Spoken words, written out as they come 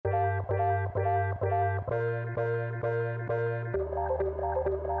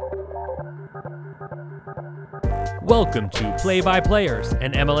Welcome to Play by Players,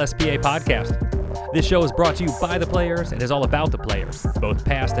 an MLSPA podcast. This show is brought to you by the players and is all about the players, both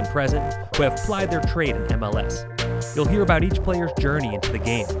past and present, who have plied their trade in MLS. You'll hear about each player's journey into the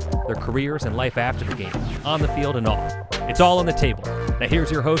game, their careers and life after the game, on the field and all. It's all on the table. Now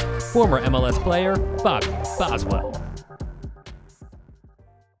here's your host, former MLS player, Bobby Boswell.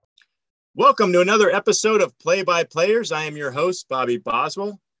 Welcome to another episode of Play by Players. I am your host, Bobby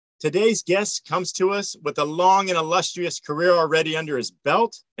Boswell. Today's guest comes to us with a long and illustrious career already under his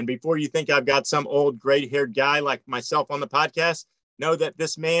belt. And before you think I've got some old gray-haired guy like myself on the podcast, know that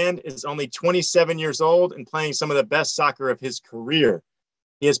this man is only 27 years old and playing some of the best soccer of his career.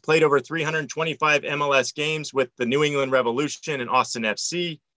 He has played over 325 MLS games with the New England Revolution and Austin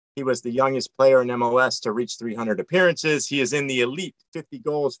FC. He was the youngest player in MLS to reach 300 appearances. He is in the elite 50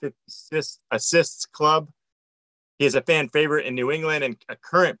 goals, 50 assists club. He is a fan favorite in New England and a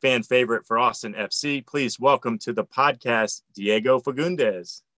current fan favorite for Austin FC. Please welcome to the podcast, Diego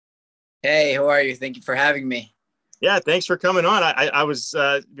Fagundez. Hey, how are you? Thank you for having me. Yeah, thanks for coming on. I was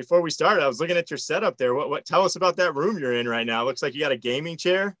before we started, I was looking at your setup there. What tell us about that room you're in right now? It looks like you got a gaming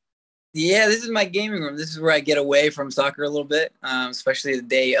chair. Yeah, this is my gaming room. This is where I get away from soccer a little bit, especially the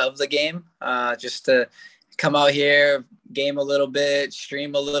day of the game, just to come out here, game a little bit,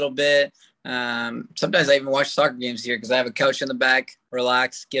 stream a little bit. Sometimes I even watch soccer games here because I have a couch in the back,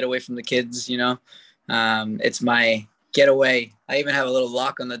 relax, get away from the kids, you know. It's my getaway. I even have a little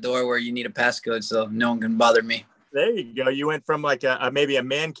lock on the door where you need a passcode so no one can bother me. There you go. You went from like maybe a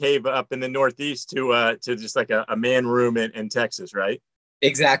man cave up in the Northeast to just like a man room in Texas, right?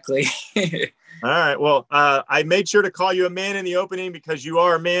 Exactly. All right. Well, I made sure to call you a man in the opening because you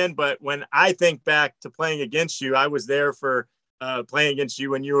are a man. But when I think back to playing against you, I was there for playing against you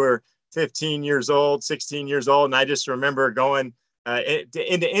when you were 15 years old, 16 years old. And I just remember going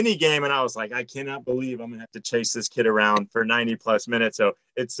into any game and I was like, I cannot believe I'm going to have to chase this kid around for 90 plus minutes. So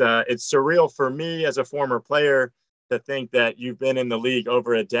it's surreal for me as a former player to think that you've been in the league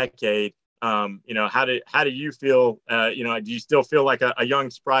over a decade. How do you feel? Do you still feel like a young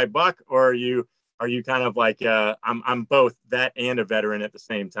spry buck, or are you kind of like I'm both that and a veteran at the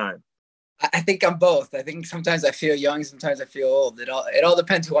same time? I think I'm both. I think sometimes I feel young, sometimes I feel old. It all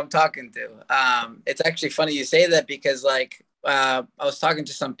depends who I'm talking to. It's actually funny you say that because I was talking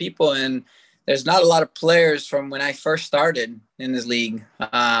to some people and there's not a lot of players from when I first started in this league.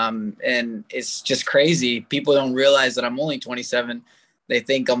 And it's just crazy. People don't realize that I'm only 27. They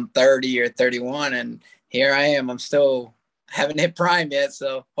think I'm 30 or 31 and here I am. I'm still haven't hit prime yet.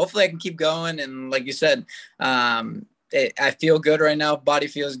 So hopefully I can keep going. And like you said, I feel good right now. Body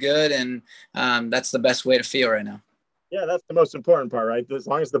feels good. And that's the best way to feel right now. Yeah, that's the most important part, right? As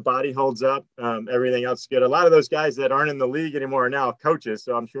long as the body holds up, everything else is good. A lot of those guys that aren't in the league anymore are now coaches.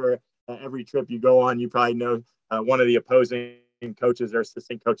 So I'm sure every trip you go on, you probably know one of the opposing coaches or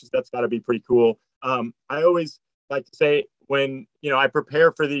assistant coaches. That's got to be pretty cool. I always like to say when, I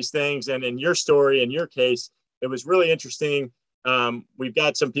prepare for these things and in your story, in your case, it was really interesting. We've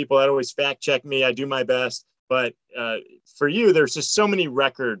got some people that always fact check me. I do my best. But for you, there's just so many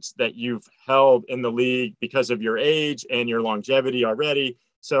records that you've held in the league because of your age and your longevity already.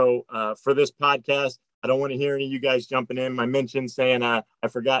 So for this podcast, I don't want to hear any of you guys jumping in my mentions saying I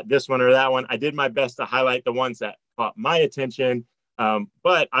forgot this one or that one. I did my best to highlight the ones that caught my attention.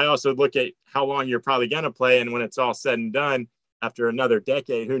 But I also look at how long you're probably going to play. And when it's all said and done, after another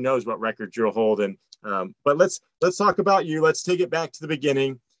decade, who knows what records you'll hold. And but let's talk about you. Let's take it back to the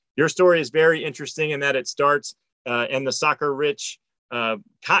beginning. Your story is very interesting in that it starts in the soccer-rich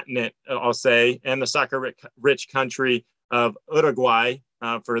continent, I'll say, and the soccer-rich country of Uruguay.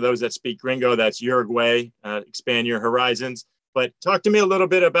 For those that speak gringo, that's Uruguay. Expand your horizons. But talk to me a little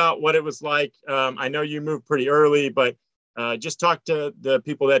bit about what it was like. I know you moved pretty early, but just talk to the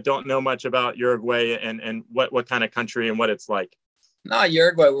people that don't know much about Uruguay and what kind of country and what it's like. No,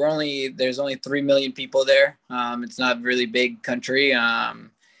 Uruguay, there's only 3 million people there. It's not a really big country.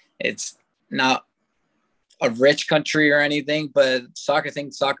 It's not a rich country or anything, but soccer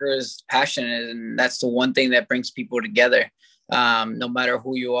is passionate, and that's the one thing that brings people together. No matter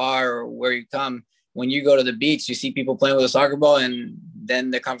who you are or where you come, when you go to the beach, you see people playing with a soccer ball, and then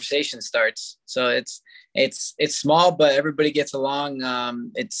the conversation starts. So it's small, but everybody gets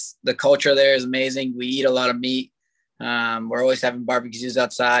along. It's the culture there is amazing. We eat a lot of meat. We're always having barbecues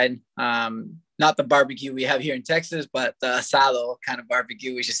outside. Not the barbecue we have here in Texas, but the asado kind of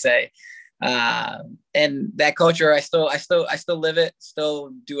barbecue, we should say. And that culture, I still live it,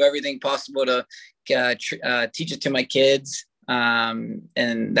 still do everything possible to teach it to my kids.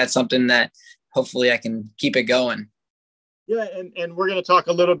 And that's something that hopefully I can keep it going. Yeah, and we're going to talk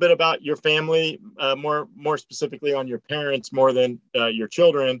a little bit about your family, more specifically on your parents, more than your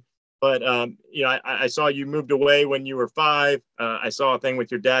children. But I saw you moved away when you were 5. I saw a thing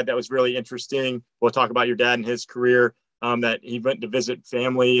with your dad that was really interesting. We'll talk about your dad and his career. That he went to visit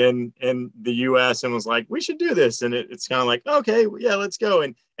family in the U.S. and was like, we should do this, and it's kind of like, okay, yeah, let's go.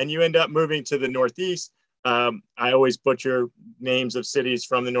 And you end up moving to the Northeast. I always butcher names of cities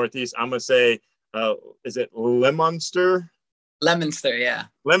from the Northeast. I'm gonna say, is it Leominster? Leominster, yeah.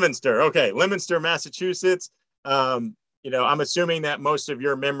 Leominster. Okay. Leominster, Massachusetts. I'm assuming that most of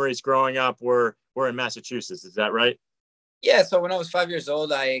your memories growing up were in Massachusetts. Is that right? Yeah. So when I was 5 years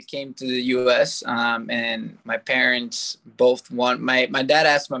old, I came to the U.S. And my parents both my dad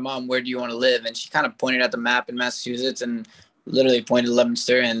asked my mom, where do you want to live? And she kind of pointed at the map in Massachusetts and literally pointed to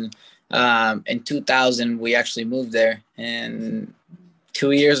Leominster. And in 2000, we actually moved there. And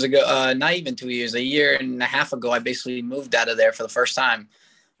 2 years ago, not even 2 years, a year and a half ago, I basically moved out of there for the first time.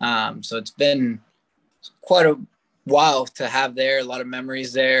 So it's been quite a while to have there, a lot of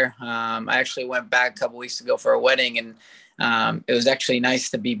memories there. I actually went back a couple weeks ago for a wedding, and it was actually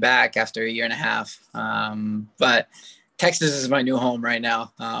nice to be back after a year and a half. But Texas is my new home right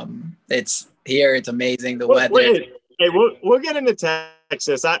now. It's here. It's amazing. The weather. Wait, hey, we'll get into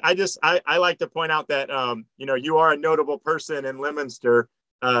Texas. I like to point out that you are a notable person in Leominster.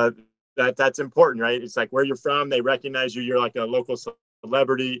 That's important, right? It's like where you're from. They recognize you. You're like a local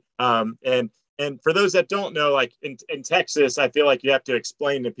celebrity. And for those that don't know, like in Texas, I feel like you have to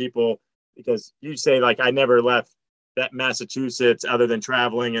explain to people, because you say like I never left that Massachusetts other than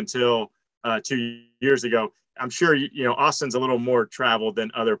traveling until 2 years ago. I'm sure Austin's a little more traveled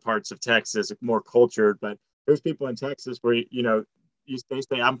than other parts of Texas, more cultured, but there's people in Texas where they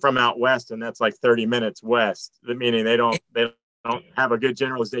say I'm from out west, and that's like 30 minutes west, meaning they don't have a good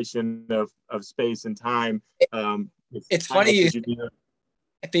generalization of space and time. It's funny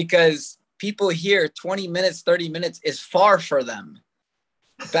because people here 20 minutes, 30 minutes is far for them.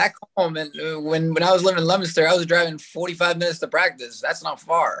 Back home, and when I was living in Leominster, I was driving 45 minutes to practice. That's not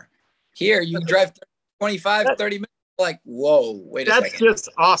far. Here, you drive 25, 30 minutes. Like, whoa, wait a second. That's just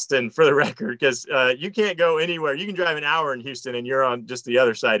Austin, for the record, because you can't go anywhere. You can drive an hour in Houston, and you're on just the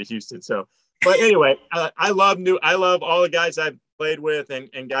other side of Houston. So, but anyway, I love all the guys I've played with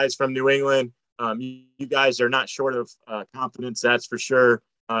and guys from New England. You guys are not short of confidence, that's for sure.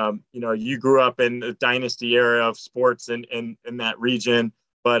 You grew up in the dynasty era of sports in that region.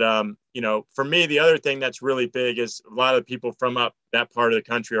 But, for me, the other thing that's really big is a lot of people from up that part of the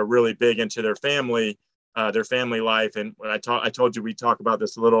country are really big into their family life. And when I told you, we talk about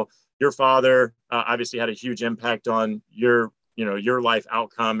this a little. Your father obviously had a huge impact on your life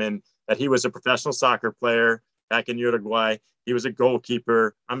outcome, and that he was a professional soccer player back in Uruguay. He was a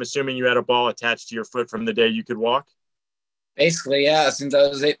goalkeeper. I'm assuming you had a ball attached to your foot from the day you could walk. Basically, yeah. Since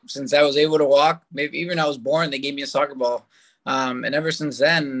I was able to walk, maybe even I was born, they gave me a soccer ball. And ever since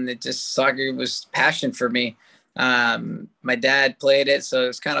then, soccer was passion for me. My dad played it, so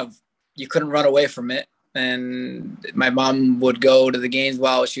it's kind of, you couldn't run away from it. And my mom would go to the games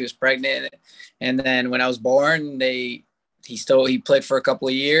while she was pregnant. And then when I was born, he played for a couple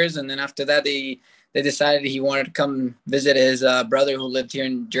of years. And then after that, they decided he wanted to come visit his brother who lived here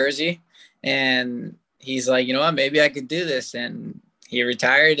in Jersey. And he's like, you know what, maybe I could do this. And he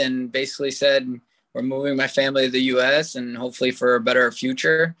retired and basically said, we're moving my family to the U.S. and hopefully for a better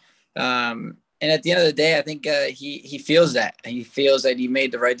future. And at the end of the day, I think he feels that. He feels that he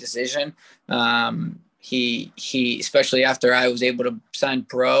made the right decision. He especially after I was able to sign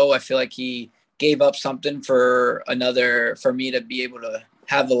pro, I feel like he gave up something for me to be able to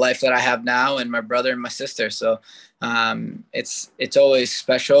have the life that I have now, and my brother and my sister. So it's always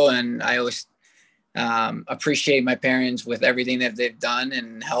special, and I always appreciate my parents with everything that they've done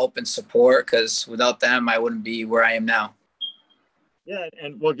and help and support, because without them, I wouldn't be where I am now. Yeah,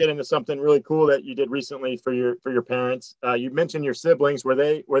 and we'll get into something really cool that you did recently for your parents. You mentioned your siblings. Were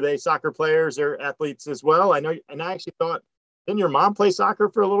they soccer players or athletes as well? I know, and I actually thought, didn't your mom play soccer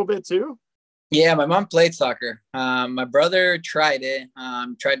for a little bit too? Yeah, my mom played soccer. My brother tried it,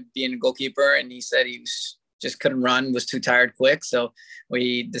 tried being a goalkeeper, and he said he just couldn't run, was too tired quick. So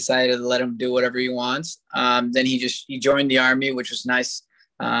we decided to let him do whatever he wants. Then he joined the Army, which was nice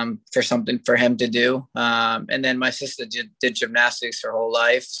for something for him to do. And then my sister did gymnastics her whole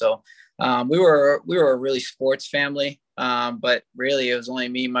life. So we were a really sports family. But really it was only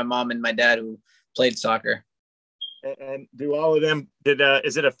me, my mom, and my dad who played soccer. And do all of them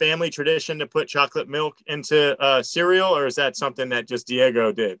is it a family tradition to put chocolate milk into cereal, or is that something that just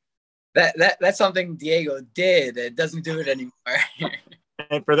Diego did? That's something Diego did. It doesn't do it anymore.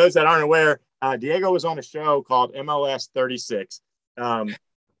 And for those that aren't aware, Diego was on a show called MLS 36.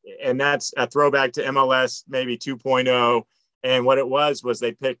 And that's a throwback to MLS maybe 2.0. And what it was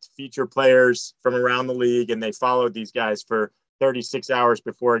they picked feature players from around the league and they followed these guys for 36 hours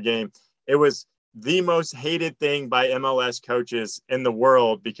before a game. It was the most hated thing by MLS coaches in the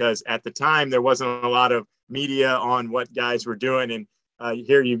world because at the time there wasn't a lot of media on what guys were doing. And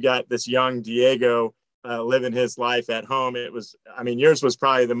here you've got this young Diego living his life at home. Yours was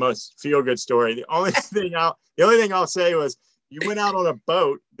probably the most feel-good story. The only thing I'll say was you went out on a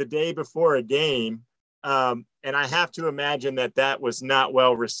boat the day before a game. And I have to imagine that was not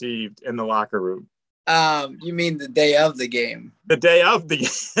well received in the locker room. You mean the day of the game? The day of the game.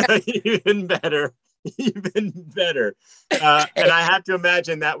 Even better. And I have to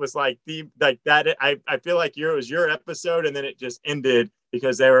imagine that was I feel like it was your episode and then it just ended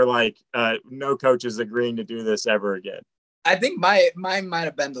because they were like, no coach is agreeing to do this ever again. I think mine might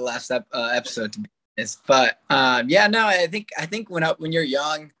have been the last episode, to be honest. But I think when you're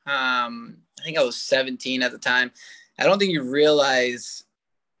young, I think I was 17 at the time. I don't think you realize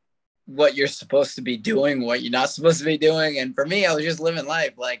what you're supposed to be doing, what you're not supposed to be doing. And for me, I was just living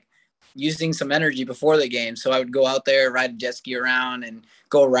life, like using some energy before the game. So I would go out there, ride a jet ski around and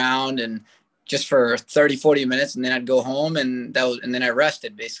go around and just for 30, 40 minutes. And then I'd go home and then I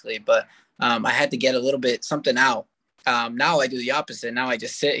rested basically. But I had to get a little bit something out. Now I do the opposite. Now I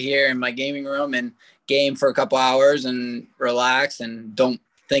just sit here in my gaming room and game for a couple hours and relax and don't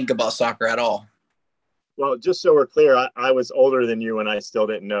think about soccer at all. Well, just so we're clear, I was older than you and I still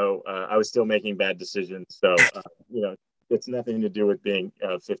didn't know. I was still making bad decisions. So, it's nothing to do with being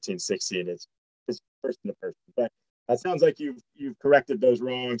 15, 16. It's person to person. But that sounds like you've corrected those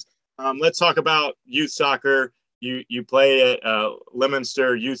wrongs. Let's talk about youth soccer. You play at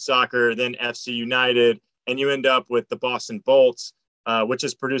Leominster Youth Soccer, then FC United, and you end up with the Boston Bolts, which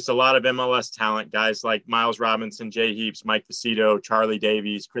has produced a lot of MLS talent, guys like Miles Robinson, Jay Heaps, Mike Vecito, Charlie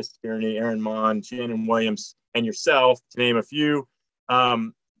Davies, Chris Tierney, Aaron Mon, Shannon Williams, and yourself, to name a few.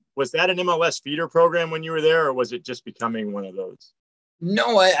 Was that an MLS feeder program when you were there, or was it just becoming one of those?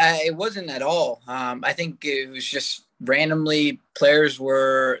 No, it wasn't at all. I think it was just randomly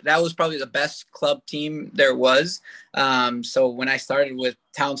that was probably the best club team there was. So when I started with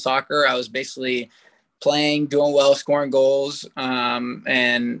Town Soccer, I was basically playing, doing well, scoring goals.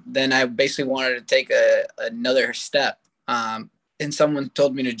 And then I basically wanted to take another step. And someone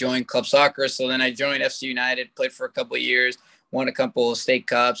told me to join club soccer. So then I joined FC United, played for a couple of years, won a couple of state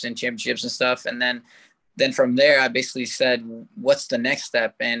cups and championships and stuff. And then from there, I basically said, what's the next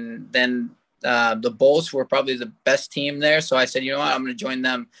step? And then the Bolts were probably the best team there. So I said, you know what, I'm going to join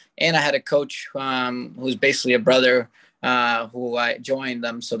them. And I had a coach who's basically a brother who I joined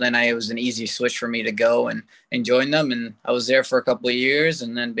them. So then it was an easy switch for me to go and join them. And I was there for a couple of years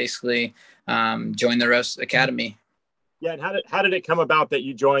and then basically joined the Refs Academy. Yeah. And how did it come about that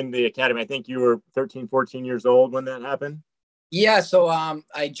you joined the academy? I think you were 13, 14 years old when that happened. Yeah. So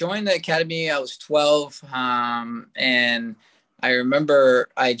I joined the academy. I was 12. And I remember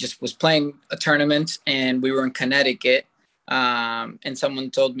I just was playing a tournament and we were in Connecticut. And someone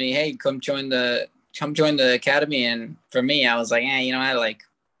told me, hey, come join the academy. And for me, I was like,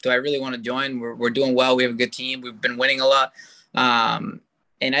 do I really want to join? We're doing well. We have a good team. We've been winning a lot.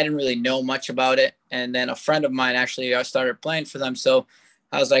 And I didn't really know much about it. And then a friend of mine actually started playing for them. So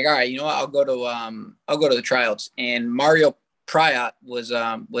I was like, all right, you know what? I'll go to the tryouts. And Mario Priat was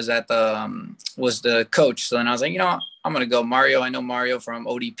the coach. So then I was like, you know what? I'm going to go Mario. I know Mario from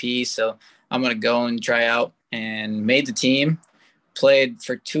ODP. So I'm going to go and try out and made the team. Played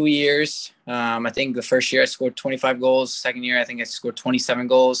for 2 years. I think the first year I scored 25 goals. Second year, I think I scored 27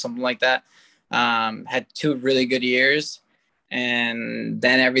 goals, something like that. Had 2 really good years. And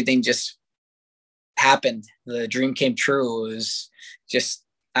then everything just happened. The dream came true. It was just,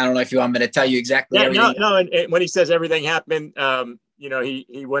 I don't know if you want me to tell you exactly everything. No. And when he says everything happened,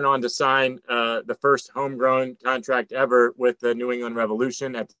 he went on to sign the first homegrown contract ever with the New England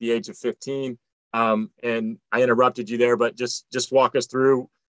Revolution at the age of 15. And I interrupted you there, but just walk us through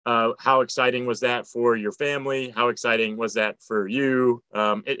how exciting was that for your family? How exciting was that for you?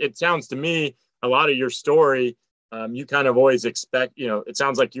 It sounds to me, a lot of your story, you kind of always expect, it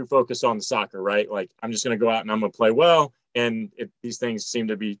sounds like you focus on the soccer, right? Like, I'm just going to go out and I'm going to play well. And these things seem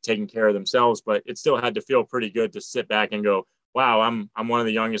to be taking care of themselves, but it still had to feel pretty good to sit back and go, wow, I'm one of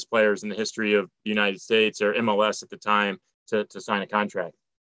the youngest players in the history of the United States or MLS at the time to sign a contract.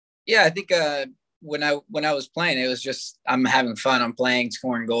 Yeah, I think when I was playing, it was just, I'm having fun. I'm playing,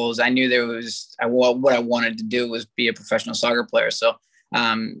 scoring goals. I knew what I wanted to do was be a professional soccer player. So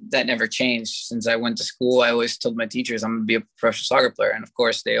that never changed. Since I went to school, I always told my teachers I'm going to be a professional soccer player. And of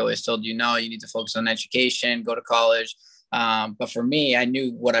course, they always told you, no, you need to focus on education, go to college. But for me, I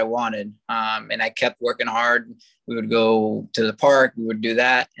knew what I wanted, and I kept working hard. We would go to the park, we would do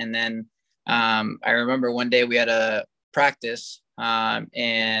that. And then I remember one day we had a practice,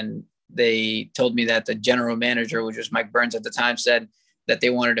 and they told me that the general manager, which was Mike Burns at the time, said that they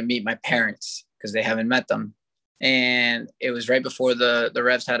wanted to meet my parents because they haven't met them. And it was right before the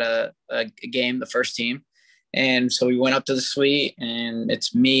Revs had a game, the first team. And so we went up to the suite, and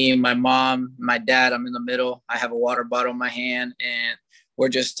it's me, my mom, my dad. I'm in the middle. I have a water bottle in my hand, and we're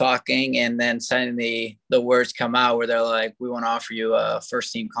just talking. And then suddenly the words come out where they're like, we want to offer you a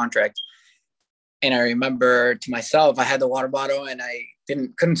first team contract. And I remember to myself, I had the water bottle and I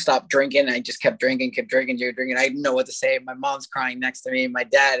couldn't stop drinking. I just kept drinking. I didn't know what to say. My mom's crying next to me. My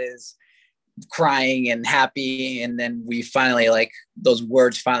dad is crying and happy. And then we finally, like, those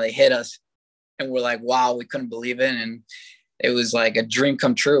words finally hit us. And we're like, wow, we couldn't believe it. And it was like a dream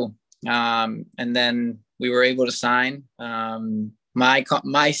come true. And then we were able to sign.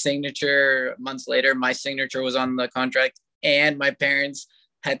 My signature months later, my signature was on the contract, and my parents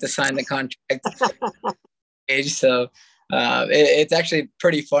had to sign the contract. So it's actually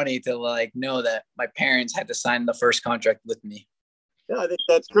pretty funny to like know that my parents had to sign the first contract with me. Yeah, I think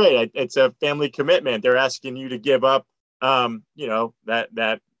that's great. It's a family commitment. They're asking you to give up,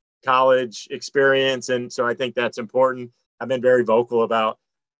 that college experience. And so I think that's important. I've been very vocal about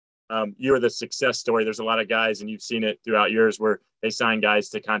you're the success story. There's a lot of guys, and you've seen it throughout yours, where they sign guys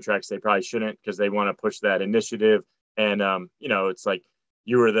to contracts they probably shouldn't because they want to push that initiative. And, it's like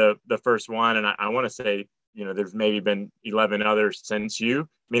you were the first one. And I want to say, there's maybe been 11 others since you,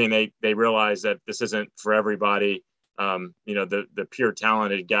 meaning they realize that this isn't for everybody. The pure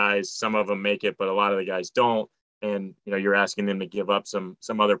talented guys, some of them make it, but a lot of the guys don't. And, you're asking them to give up some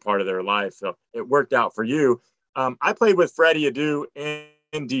other part of their life. So it worked out for you. I played with Freddie Adu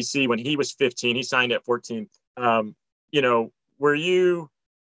in DC when he was 15. He signed at 14. Were you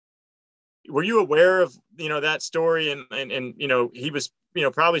aware of, that story and he was,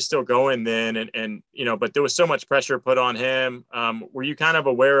 probably still going then and but there was so much pressure put on him. Were you kind of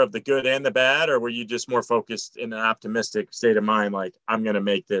aware of the good and the bad, or were you just more focused in an optimistic state of mind? Like, I'm going to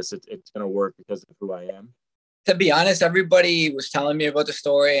make this, it's going to work because of who I am. To be honest, everybody was telling me about the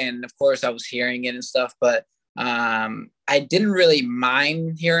story, and of course I was hearing it and stuff, but I didn't really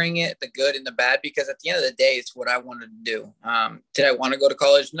mind hearing it, the good and the bad, because at the end of the day, it's what I wanted to do. Did I want to go to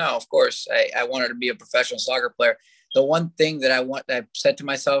college? No, of course. I wanted to be a professional soccer player. The one thing that I said to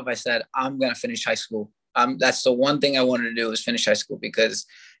myself, I said, I'm going to finish high school. That's the one thing I wanted to do, is finish high school, because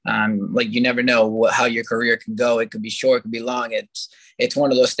you never know how your career can go. It could be short, it could be long. It's one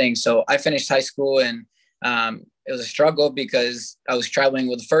of those things. So I finished high school, and it was a struggle because I was traveling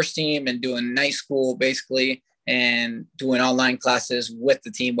with the first team and doing night school basically, and doing online classes with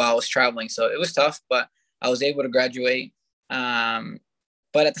the team while I was traveling. So it was tough, but I was able to graduate.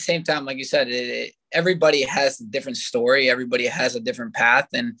 But at the same time, like you said, everybody has a different story. Everybody has a different path.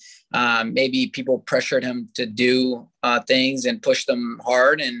 And maybe people pressured him to do things and push them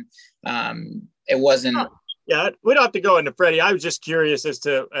hard. And it wasn't. Yeah, we don't have to go into Freddie. I was just curious as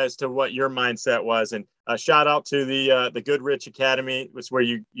to what your mindset was. And shout out to the Goodrich Academy, which is where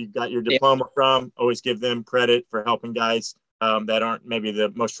you got your diploma from. Always give them credit for helping guys that aren't maybe the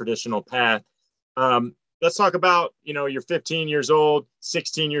most traditional path. Let's talk about, you're 15 years old,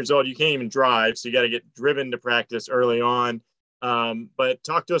 16 years old. You can't even drive, so you got to get driven to practice early on. But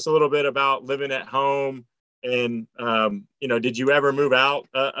talk to us a little bit about living at home. And, did you ever move out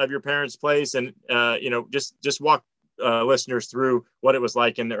of your parents' place? And, just walk listeners through what it was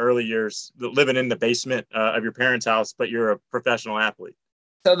like in the early years, living in the basement of your parents' house, but you're a professional athlete.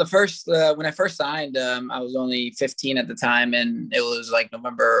 So when I first signed, I was only 15 at the time, and it was like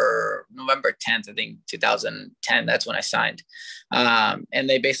November 10th, I think 2010. That's when I signed. And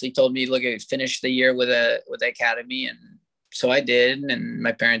they basically told me, look, finish the year with the academy. And so I did, and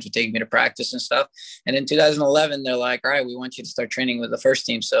my parents would take me to practice and stuff. And in 2011, they're like, all right, we want you to start training with the first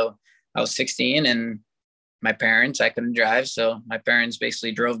team. So I was 16, and I couldn't drive. So my parents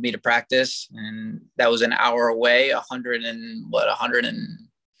basically drove me to practice, and that was an hour away,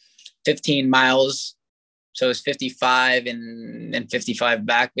 115 miles. So it was 55 and 55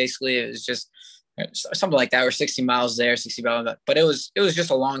 back. Basically, it was just something like that, or 60 miles there, 60 miles back. But it was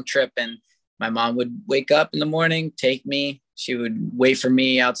just a long trip. And my mom would wake up in the morning, take me. She would wait for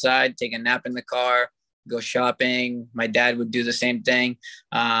me outside, take a nap in the car, go shopping. My dad would do the same thing.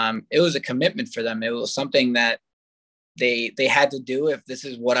 It was a commitment for them. It was something that they had to do if this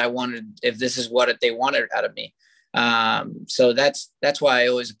is what I wanted, if this is what they wanted out of me. So that's why I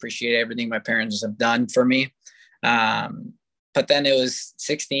always appreciate everything my parents have done for me. But then it was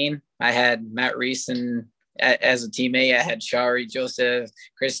 16. I had Matt Reese and as a teammate. I had Shari Joseph,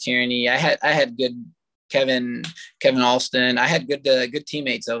 Chris Tierney. I had good Kevin Alston. I had good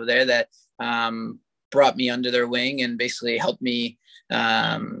teammates over there that brought me under their wing and basically helped me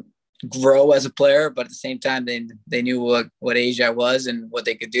grow as a player. But at the same time, they knew what age I was and what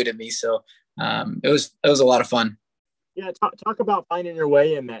they could do to me. So it was a lot of fun. Yeah, talk about finding your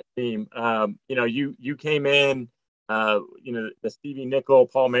way in that team. You came in. The Stevie Nicol,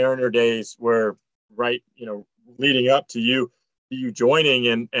 Paul Mariner days were right. Leading up to you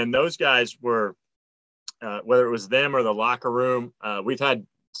joining, and those guys were, whether it was them or the locker room. We've had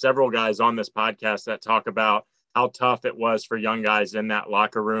several guys on this podcast that talk about how tough it was for young guys in that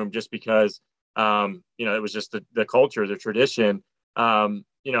locker room, just because it was just the culture, the tradition.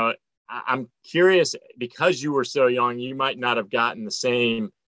 I'm curious, because you were so young, you might not have gotten the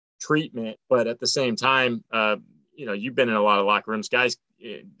same treatment, but at the same time, you've been in a lot of locker rooms, guys.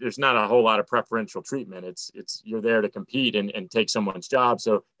 There's not a whole lot of preferential treatment. It's you're there to compete and take someone's job,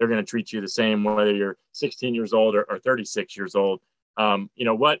 so they're going to treat you the same whether you're 16 years old or 36 years old.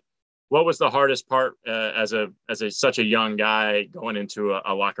 What was the hardest part as such a young guy going into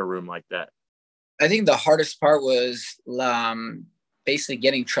a locker room like that? I think the hardest part was basically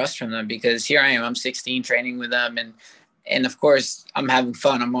getting trust from them, because here I am, I'm 16 training with them, and of course I'm having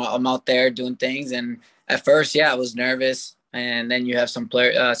fun. I'm out there doing things, and at first, I was nervous, and then you have some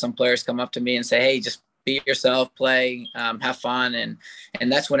players come up to me and say, "Hey, just be yourself, play, have fun," and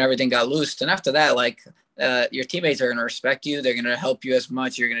that's when everything got loose. And after that, your teammates are going to respect you. They're going to help you as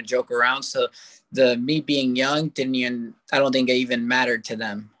much. You're going to joke around. So me being young I don't think it even mattered to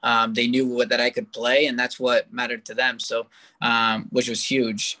them. They knew that I could play, and that's what mattered to them. So, which was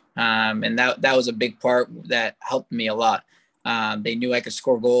huge. And that was a big part that helped me a lot. They knew I could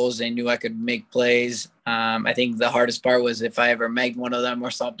score goals. They knew I could make plays. I think the hardest part was if I ever megged one of them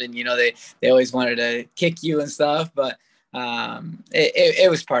or something, they always wanted to kick you and stuff, but it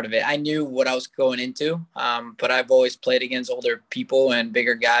was part of it. I knew what I was going into, but I've always played against older people and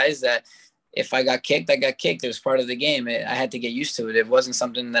bigger guys that if I got kicked, I got kicked. It was part of the game. I had to get used to it. It wasn't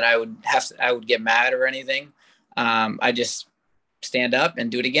something that I would get mad or anything. I just stand up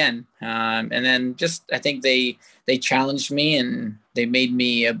and do it again. And then I think they challenged me, and they made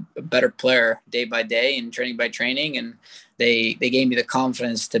me a better player day by day and training by training. And they gave me the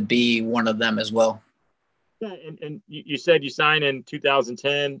confidence to be one of them as well. Yeah. And you said you signed in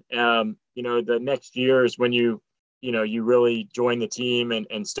 2010. The next year is when you really join the team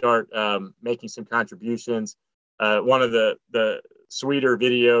and start making some contributions. One of the sweeter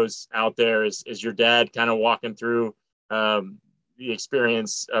videos out there is your dad kind of walking through the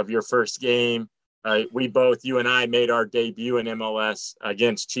experience of your first game. You and I made our debut in MLS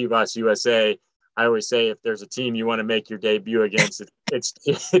against Chivas USA. I always say, if there's a team you want to make your debut against, it's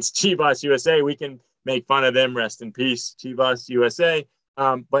Chivas USA. We can make fun of them. Rest in peace, Chivas USA.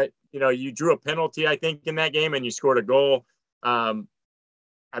 But you drew a penalty, I think, in that game, and you scored a goal. You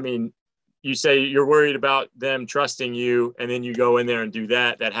say you're worried about them trusting you, and then you go in there and do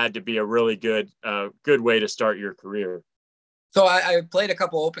that. That had to be a really good way to start your career. So I played a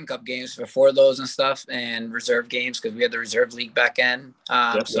couple Open Cup games before those and stuff, and reserve games, because we had the reserve league back then.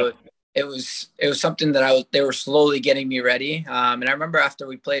 So it was something that they were slowly getting me ready. And I remember after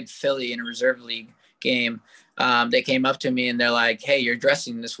we played Philly in a reserve league game, they came up to me and they're like, "Hey, you're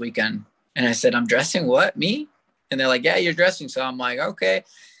dressing this weekend." And I said, "I'm dressing? What, me?" And they're like, "Yeah, you're dressing." So I'm like, "Okay."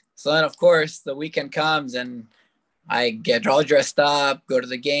 So then, of course, the weekend comes and I get all dressed up, go to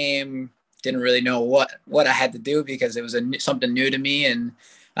the game. Didn't really know what I had to do, because it was something new to me. And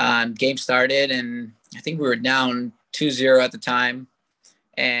game started, and I think we were down 2-0 at the time.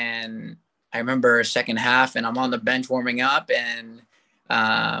 And I remember second half, and I'm on the bench warming up, and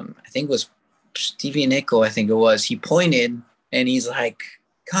I think it was Stevie Nicol, I think it was. He pointed, and he's like,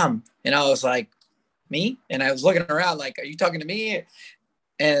 "Come." And I was like, "Me?" And I was looking around like, "Are you talking to me?"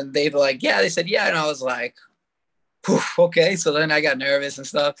 And they were like, "Yeah." They said, "Yeah." And I was like, okay. So then I got nervous and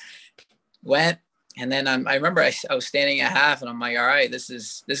stuff. Went, and then I remember I was standing at half, and I'm like, "All right, this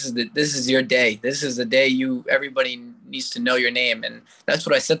is your day. This is the day everybody needs to know your name." And that's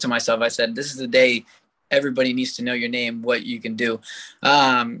what I said to myself. I said, "This is the day everybody needs to know your name, what you can do."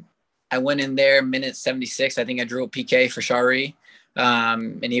 I went in there, minute 76. I think I drew a PK for Shari,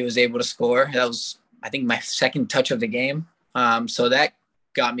 and he was able to score. That was, I think, my second touch of the game. So that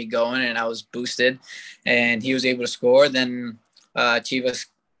got me going, and I was boosted, and he was able to score. Then Chivas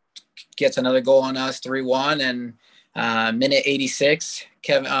gets another goal on us, 3-1, and minute 86,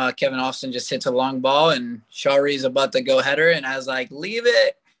 Kevin Austin just hits a long ball, and Shawry's about to go header, and I was like, leave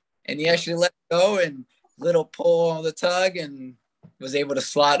it. And he actually let go, and little pull on the tug, and was able to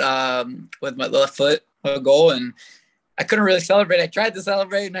slot with my left foot a goal. And I couldn't really celebrate. I tried to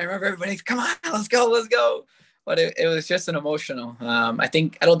celebrate, and I remember everybody, come on, let's go. But it was just an emotional. I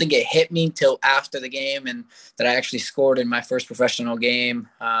don't think it hit me till after the game, and that I actually scored in my first professional game.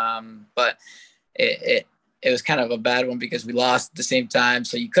 But it was kind of a bad one because we lost at the same time,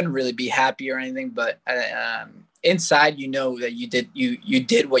 so you couldn't really be happy or anything. But inside, you know that you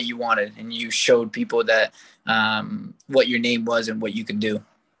did what you wanted, and you showed people that what your name was and what you could do.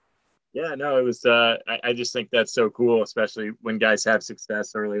 Yeah, no, it was. I just think that's so cool, especially when guys have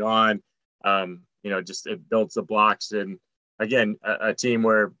success early on. Just it builds the blocks. And again, a team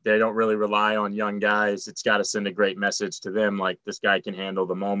where they don't really rely on young guys, it's got to send a great message to them, like this guy can handle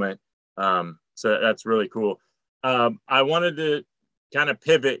the moment. So that's really cool. I wanted to kind of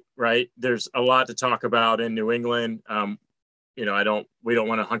pivot, right? There's a lot to talk about in New England. We don't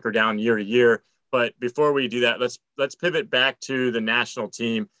want to hunker down year to year, but before we do that, let's pivot back to the national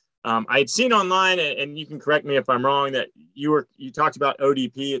team. I had seen online, and you can correct me if I'm wrong, that you talked about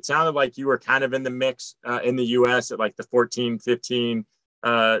ODP. It sounded like you were kind of in the mix in the U.S. at like the 14, 15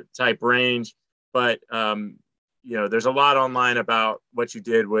 type range. But, there's a lot online about what you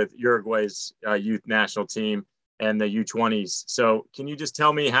did with Uruguay's youth national team and the U20s. So can you just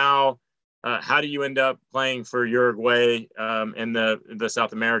tell me how do you end up playing for Uruguay in the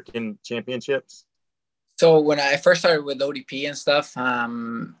South American Championships? So when I first started with ODP and stuff,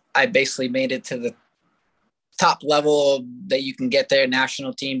 I basically made it to the top level that you can get there,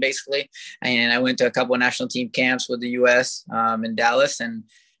 national team basically. And I went to a couple of national team camps with the U.S. In Dallas. And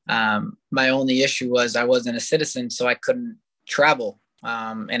my only issue was I wasn't a citizen, so I couldn't travel.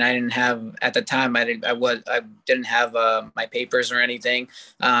 And I didn't have, at the time, I didn't have my papers or anything.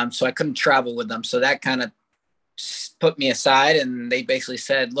 So I couldn't travel with them. So that kind of put me aside, and they basically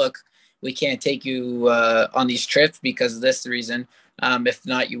said, look, we can't take you on these trips because of this reason. If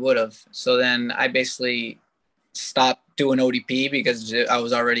not, you would have. So then I basically stopped doing ODP because I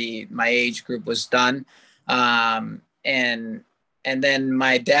was already, my age group was done. And then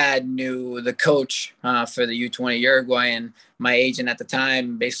my dad knew the coach for the U20 Uruguay, and my agent at the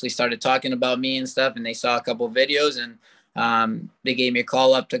time basically started talking about me and stuff, and they saw a couple of videos, and they gave me a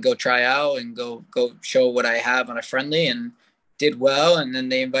call up to go try out and go show what I have on a friendly, and did well. And then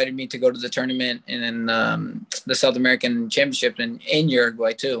they invited me to go to the tournament and then the South American Championship in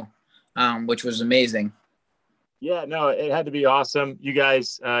Uruguay too, which was amazing. Yeah, no, it had to be awesome. You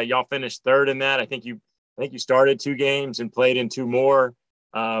guys, y'all finished third in that. I think you started 2 games and played in 2 more.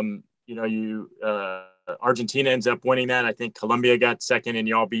 Argentina ends up winning that. I think Colombia got second, and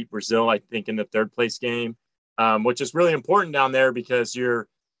y'all beat Brazil, I think, in the 3rd place game, which is really important down there because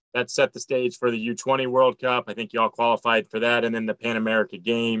that set the stage for the U20 World Cup. I think y'all qualified for that, and then the Pan America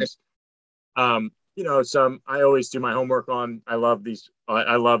Games. I always do my homework on. I love these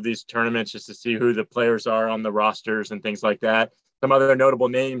tournaments just to see who the players are on the rosters and things like that. Some other notable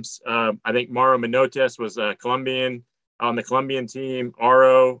names. I think Mauro Menotes was a Colombian on the Colombian team.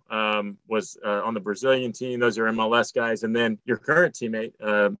 Aro was on the Brazilian team. Those are MLS guys. And then your current teammate,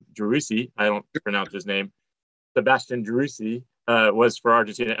 Driussi, I don't pronounce his name, Sebastian Driussi, was for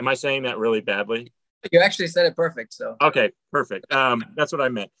Argentina. Am I saying that really badly? You actually said it perfect. So okay, perfect. That's what I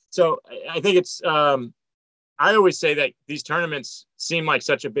meant. So I think it's. I always say that these tournaments seem like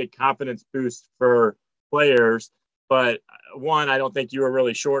such a big confidence boost for players, but 1, I don't think you were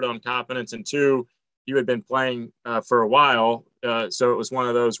really short on confidence, and 2, you had been playing for a while, so it was one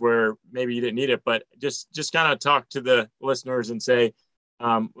of those where maybe you didn't need it. But just kind of talk to the listeners and say,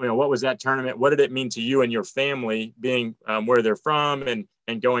 what was that tournament? What did it mean to you and your family being where they're from and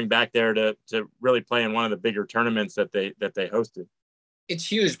going back there to really play in one of the bigger tournaments that they hosted? It's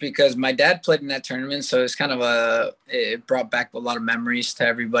huge because my dad played in that tournament. So it's kind of it brought back a lot of memories to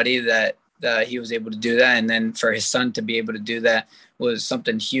everybody that he was able to do that. And then for his son to be able to do that was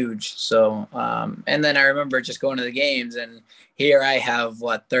something huge. So, and then I remember just going to the games, and here I have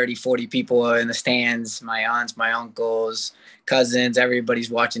 30, 40 people in the stands, my aunts, my uncles, cousins, everybody's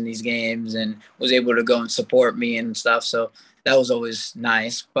watching these games, and was able to go and support me and stuff. So that was always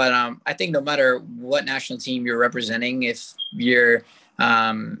nice. But I think no matter what national team you're representing, if you're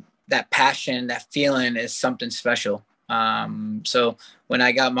that passion, that feeling is something special. So when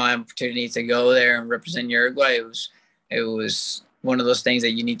I got my opportunity to go there and represent Uruguay, it was one of those things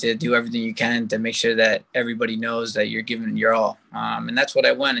that you need to do everything you can to make sure that everybody knows that you're giving your all. And that's what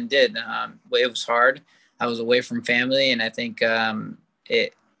I went and did. It was hard. I was away from family, and I think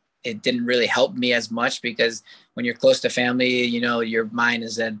it didn't really help me as much, because when you're close to family, you know, your mind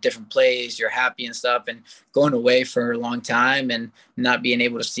is at a different place, you're happy and stuff, and going away for a long time and not being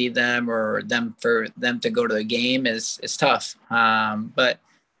able to see them, or for them to go to the game is tough. But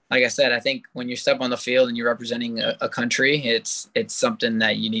like I said, I think when you step on the field and you're representing a country, it's something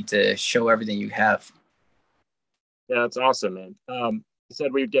that you need to show everything you have. Yeah, that's awesome, man. You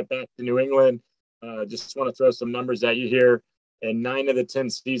said we'd get back to New England. Just want to throw some numbers at you here. In 9 of the 10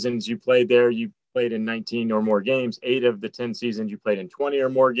 seasons you played there, you played in 19 or more games. 8 of the 10 seasons you played in 20 or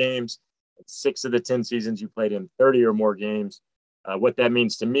more games. 6 of the 10 seasons you played in 30 or more games. What that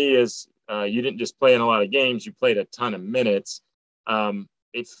means to me is you didn't just play in a lot of games, you played a ton of minutes.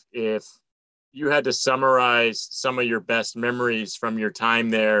 If you had to summarize some of your best memories from your time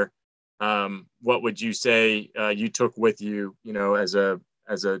there, what would you say you took with you, you know, as a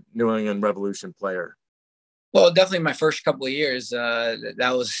New England Revolution player? Well, definitely my first couple of years,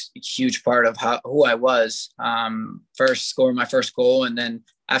 that was a huge part of who I was. First scoring my first goal, and then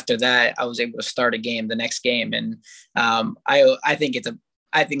after that, I was able to start a game, the next game, and I think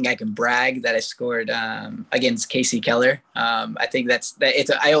I think I can brag that I scored against Casey Keller. I think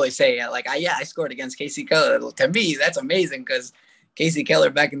I always say like, I scored against Casey Keller. To me, that's amazing, because Casey Keller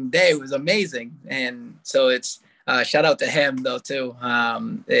back in the day was amazing, and so it's. Shout out to him though too. I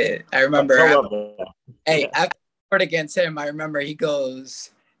remember. Hey, after I scored against him, I remember he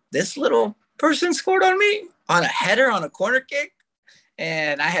goes, "This little person scored on me on a header on a corner kick,"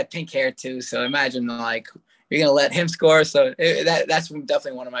 and I had pink hair too. So imagine, like, you're gonna let him score. So that's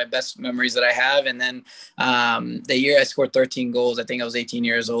definitely one of my best memories that I have. And then the year I scored 13 goals, I think I was 18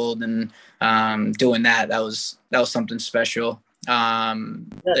 years old, and doing that was something special.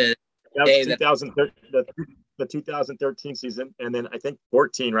 The that was 2013. The 2013 season, and then I think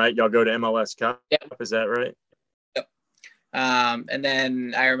 14, right? Y'all go to MLS Cup. Yep. Is that right? Yep. And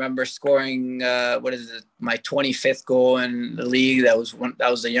then I remember scoring my 25th goal in the league. That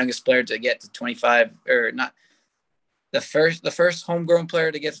was the youngest player to get to 25, or not the first homegrown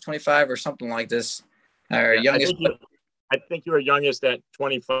player to get to 25 or something like this. Or youngest. I think you were youngest at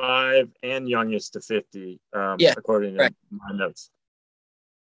 25 and youngest to 50. According to my notes.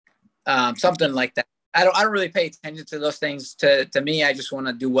 Something like that. I don't really pay attention to those things. To me, I just want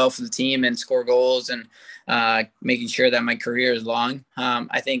to do well for the team and score goals, and making sure that my career is long.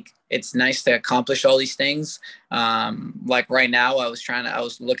 I think it's nice to accomplish all these things. Like right now, I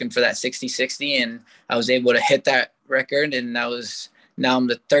was looking for that 60-60, and I was able to hit that record. And now I'm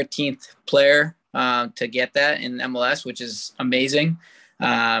the 13th player to get that in MLS, which is amazing.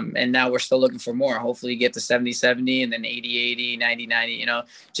 And now we're still looking for more. Hopefully get to 70-70 and then 80-80, 90-90, you know,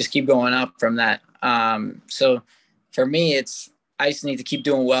 just keep going up from that. So for me, I just need to keep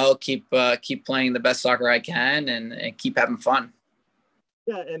doing well, keep playing the best soccer I can, and keep having fun.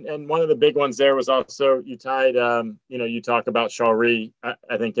 Yeah. And one of the big ones there was also you tied, you talk about Shawry.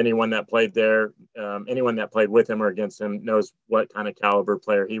 I think anyone that played there, anyone that played with him or against him knows what kind of caliber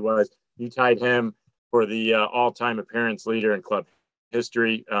player he was. You tied him for the all-time appearance leader in club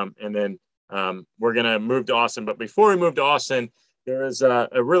history. And then we're going to move to Austin. But before we move to Austin, there is a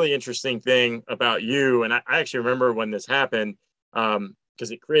really interesting thing about you. And I actually remember when this happened, because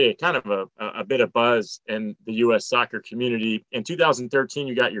it created kind of a bit of buzz in the U.S. soccer community. In 2013,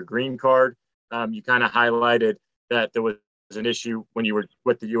 you got your green card. You kind of highlighted that there was an issue when you were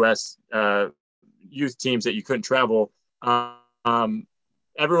with the U.S. Youth teams that you couldn't travel.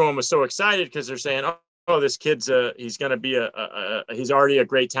 Everyone was so excited because they're saying, oh, this kid's he's going to be he's already a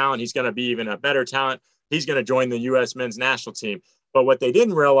great talent. He's going to be even a better talent. He's going to join the U.S. men's national team. But what they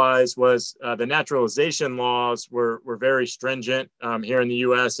didn't realize was the naturalization laws were very stringent here in the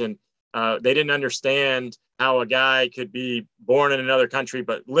U.S. And they didn't understand how a guy could be born in another country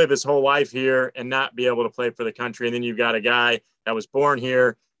but live his whole life here and not be able to play for the country. And then you've got a guy that was born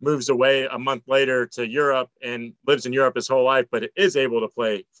here, moves away a month later to Europe and lives in Europe his whole life, but is able to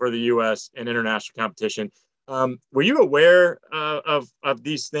play for the U.S. in international competition. Were you aware of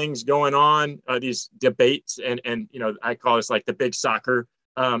these things going on, these debates, and I call this like the big soccer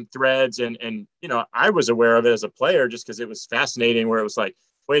threads, and I was aware of it as a player just because it was fascinating. Where it was like,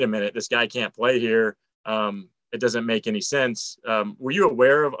 wait a minute, this guy can't play here. It doesn't make any sense. Were you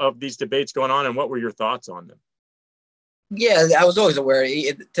aware of these debates going on, and what were your thoughts on them? Yeah, I was always aware.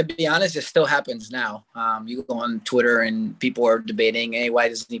 To be honest, it still happens now. You go on Twitter and people are debating, hey, why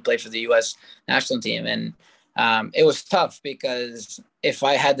doesn't he play for the U.S. national team? And it was tough because if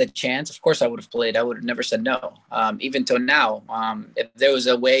I had the chance, of course I would have played. I would have never said no. Even till now, if there was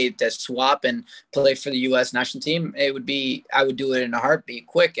a way to swap and play for the U.S. national team, I would do it in a heartbeat,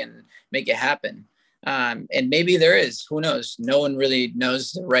 quick, and make it happen. And maybe there is, who knows? No one really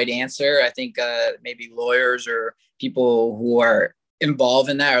knows the right answer. I think maybe lawyers or people who are involved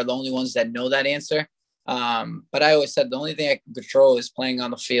in that are the only ones that know that answer. But I always said the only thing I can control is playing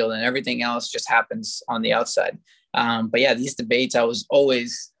on the field, and everything else just happens on the outside. But yeah, these debates, I was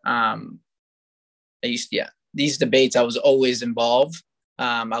always, these debates, I was always involved.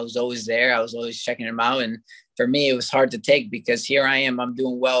 I was always there. I was always checking them out. And for me, it was hard to take because here I am, I'm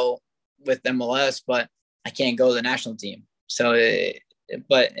doing well with MLS, but I can't go to the national team. So,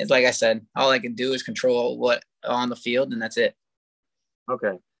 but it's like I said, all I can do is control what on the field, and that's it.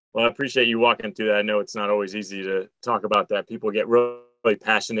 Okay. Well, I appreciate you walking through that. I know it's not always easy to talk about that. People get really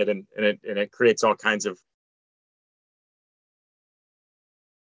passionate, and it creates all kinds of,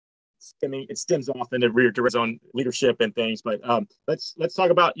 I mean, it stems off into rear to his own leadership and things. But let's talk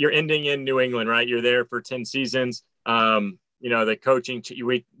about your ending in New England, right? You're there for 10 seasons. The coaching,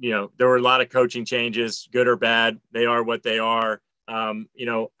 there were a lot of coaching changes, good or bad. They are what they are. How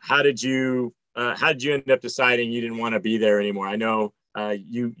did you end up deciding you didn't want to be there anymore? I know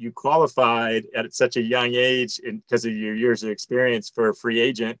you qualified at such a young age because of your years of experience for a free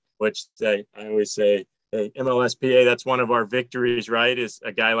agent, which I always say, hey, MLSPA, that's one of our victories, right? Is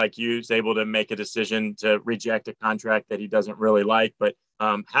a guy like you is able to make a decision to reject a contract that he doesn't really like. But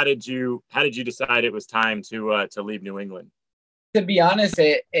how did you decide it was time to leave New England? To be honest,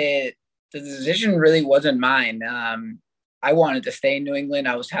 the decision really wasn't mine. I wanted to stay in New England.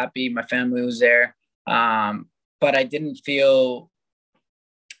 I was happy. My family was there. But I didn't feel,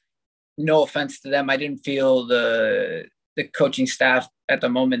 no offense to them, I didn't feel the coaching staff at the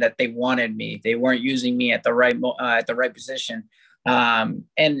moment that they wanted me. They weren't using me at the right position.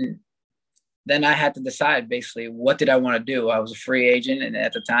 And then I had to decide basically, what did I want to do? I was a free agent. And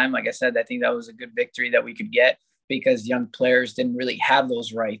at the time, like I said, I think that was a good victory that we could get because young players didn't really have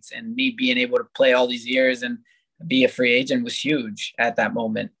those rights. And me being able to play all these years and be a free agent was huge at that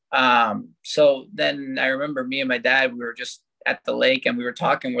moment. So then I remember me and my dad, we were just at the lake and we were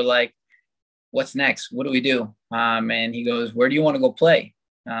talking. We're like, what's next? What do we do? And he goes, where do you want to go play?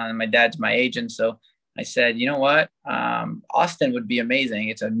 My dad's my agent. So I said, you know what? Austin would be amazing.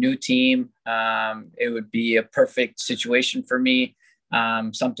 It's a new team. It would be a perfect situation for me,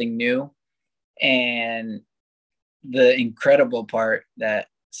 something new. And the incredible part that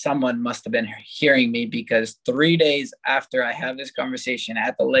someone must have been hearing me, because 3 days after I have this conversation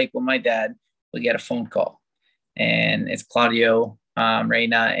at the lake with my dad, we get a phone call. And it's Claudio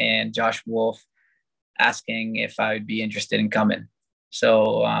Reyna and Josh Wolf asking if I would be interested in coming.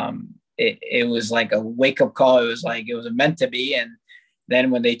 So it was like a wake-up call. It was like it was meant to be. And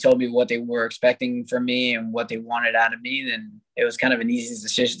then when they told me what they were expecting from me and what they wanted out of me, then it was kind of an easy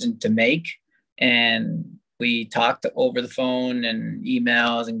decision to make. And we talked over the phone and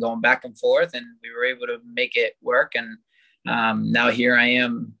emails and going back and forth, and we were able to make it work. And now here I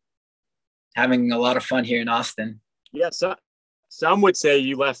am having a lot of fun here in Austin. Yeah, so some would say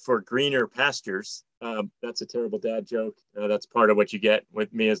you left for greener pastures. That's a terrible dad joke. That's part of what you get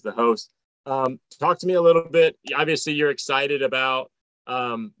with me as the host. Talk to me a little bit. Obviously, you're excited about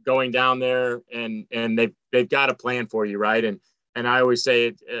going down there, and they've got a plan for you, right? And I always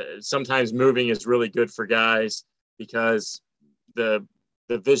say sometimes moving is really good for guys because the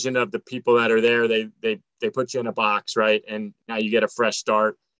vision of the people that are there, they put you in a box, right? And now you get a fresh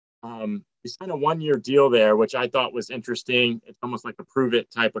start. You signed a 1-year deal there, which I thought was interesting. It's almost like a prove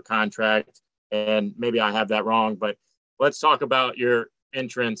it type of contract. And maybe I have that wrong, but let's talk about your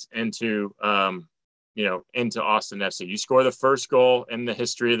entrance into Austin FC. You score the first goal in the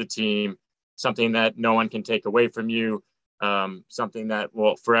history of the team, something that no one can take away from you, something that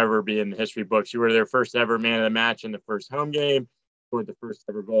will forever be in the history books. You were their first ever man of the match in the first home game, scored the first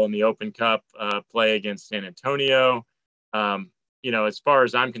ever goal in the Open Cup play against San Antonio. As far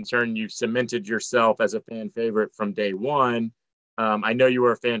as I'm concerned, you've cemented yourself as a fan favorite from day one. I know you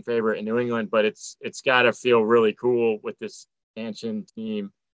were a fan favorite in New England, but it's got to feel really cool with this expansion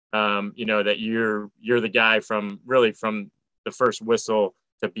team. That you're the guy from the first whistle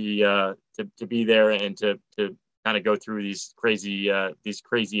to be there and to kind of go through these crazy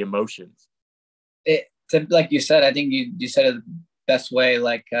emotions. Like you said, I think you said it the best way.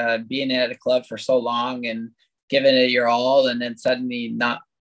 Like being at a club for so long and giving it your all, and then suddenly not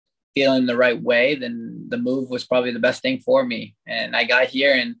feeling the right way, then the move was probably the best thing for me. And I got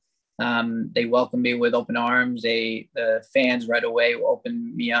here and they welcomed me with open arms. The fans right away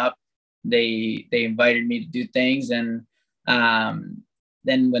opened me up. They invited me to do things. And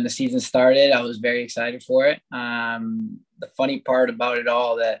then when the season started, I was very excited for it. The funny part about it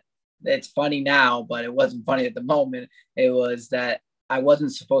all, that it's funny now, but it wasn't funny at the moment. It was that I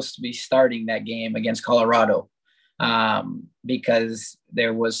wasn't supposed to be starting that game against Colorado because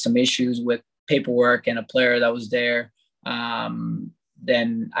there was some issues with paperwork and a player that was there.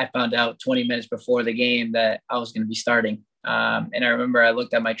 Then I found out 20 minutes before the game that I was going to be starting. And I remember I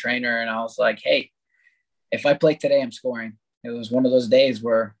looked at my trainer and I was like, hey, if I play today, I'm scoring. It was one of those days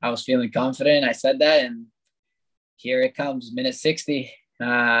where I was feeling confident. I said that, and here it comes, minute 60.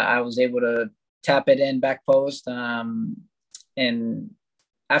 I was able to tap it in back post. And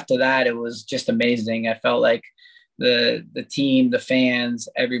after that, it was just amazing. I felt like the team, the fans,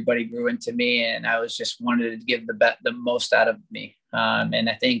 everybody grew into me, and I was just wanted to give the most out of me. And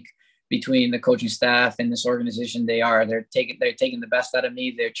I think between the coaching staff and this organization, they're taking the best out of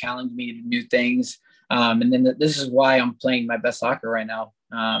me. They're challenging me to do new things. And then this is why I'm playing my best soccer right now,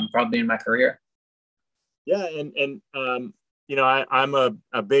 probably in my career. Yeah. And I'm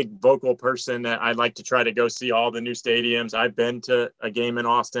a big vocal person that I'd like to try to go see all the new stadiums. I've been to a game in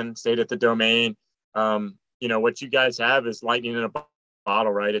Austin, stayed at the Domain. What you guys have is lightning in a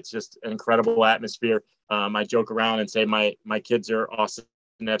bottle, right? It's just an incredible atmosphere. I joke around and say my kids are Austin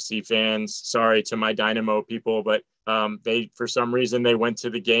FC fans. Sorry to my Dynamo people, but they, for some reason, they went to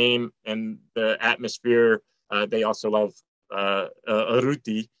the game and the atmosphere. They also love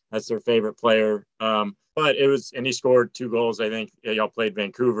Urruti. That's their favorite player. But and he scored 2 goals. I think y'all played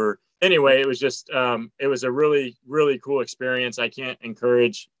Vancouver. Anyway, it was just, it was a really, really cool experience. I can't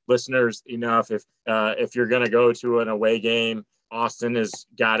encourage listeners enough. If you're going to go to an away game, Austin has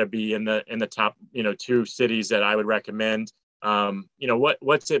got to be in the top, 2 cities that I would recommend.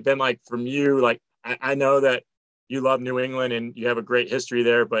 What's it been like from you? Like, I know that you love New England and you have a great history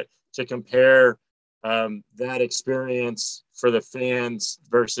there, but to compare that experience for the fans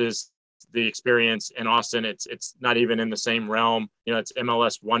versus the experience in Austin, it's not even in the same realm. It's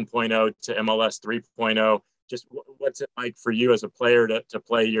MLS 1.0 to MLS 3.0. Just what's it like for you as a player to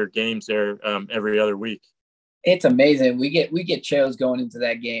play your games there every other week? It's amazing. We get chills going into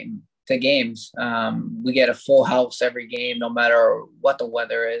games. We get a full house every game, no matter what the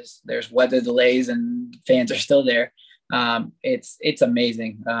weather is. There's weather delays and fans are still there. It's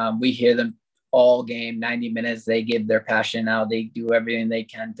amazing. We hear them all game, 90 minutes. They give their passion out. They do everything they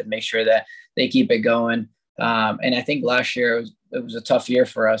can to make sure that they keep it going. And I think last year it was a tough year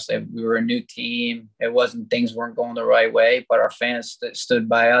for us. We were a new team. Things weren't going the right way, but our fans stood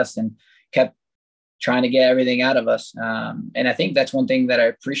by us and kept trying to get everything out of us. And I think that's one thing that I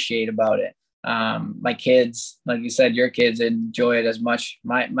appreciate about it. My kids, like you said, your kids enjoy it as much.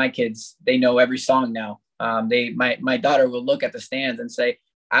 My kids, they know every song now. My daughter will look at the stands and say,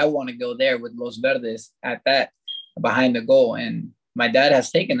 I want to go there with Los Verdes at that behind the goal. And my dad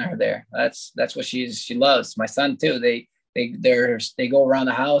has taken her there. That's what she loves. My son too. They go around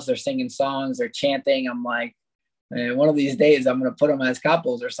the house. They're singing songs. They're chanting. I'm like, one of these days I'm going to put them as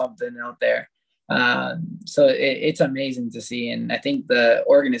couples or something out there. So it's amazing to see. And I think the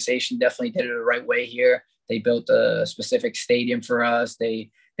organization definitely did it the right way here. They built a specific stadium for us.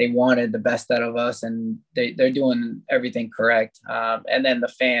 They wanted the best out of us, and they're doing everything correct. And then the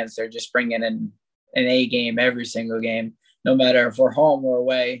fans, they're just bringing in an A game every single game, no matter if we're home or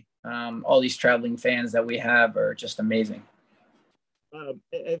away. All these traveling fans that we have are just amazing.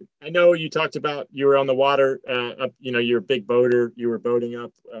 I know you talked about you were on the water, you're a big boater. You were boating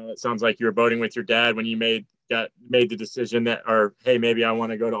up. It sounds like you were boating with your dad when you made the decision hey, maybe I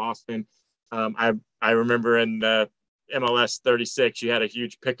want to go to Austin. I remember in the MLS 36, you had a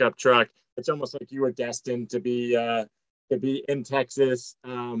huge pickup truck. It's almost like you were destined to be in Texas.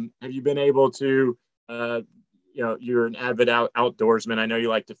 Have you been able to, you're an avid outdoorsman. I know you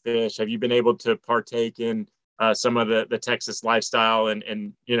like to fish. Have you been able to partake in some of the Texas lifestyle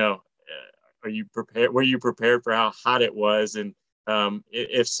and are you prepared? Were you prepared for how hot it was? And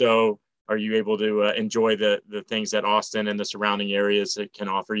if so, are you able to enjoy the things that Austin and the surrounding areas can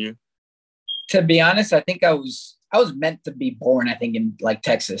offer you? To be honest, I think I was meant to be born, I think, in like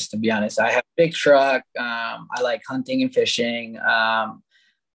Texas, to be honest. I have a big truck. I like hunting and fishing. I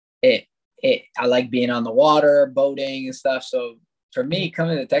like being on the water, boating and stuff. So for me,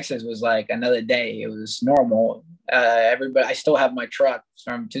 coming to Texas was like another day. It was normal. I still have my truck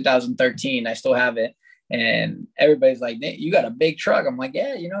from 2013. I still have it. And everybody's like, you got a big truck. I'm like,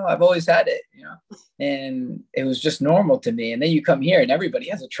 yeah, I've always had it, and it was just normal to me. And then you come here and everybody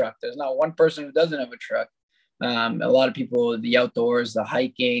has a truck. There's not one person who doesn't have a truck. A lot of people, the outdoors, the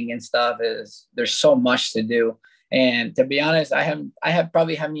hiking and stuff there's so much to do. And to be honest, I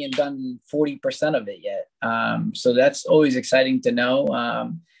probably haven't even done 40% of it yet. So that's always exciting to know.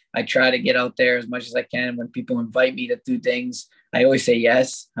 I try to get out there as much as I can. When people invite me to do things, I always say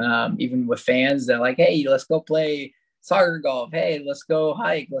yes. Even with fans, they're like, hey, let's go play soccer golf. Hey, let's go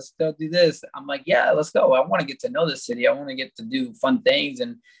hike. Let's go do this. I'm like, yeah, let's go. I want to get to know the city. I want to get to do fun things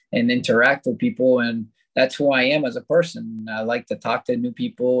and interact with people. And that's who I am as a person. I like to talk to new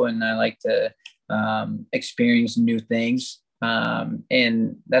people and I like to experience new things.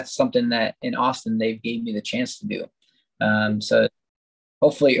 And that's something that in Austin, they've gave me the chance to do. So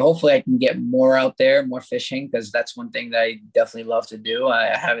hopefully I can get more out there, more fishing, because that's one thing that I definitely love to do.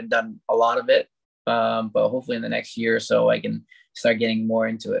 I haven't done a lot of it, but hopefully in the next year or so I can start getting more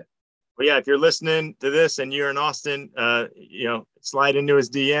into it. Well, yeah, if you're listening to this and you're in Austin, slide into his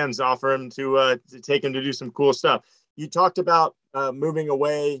DMs, offer him to take him to do some cool stuff. You talked about moving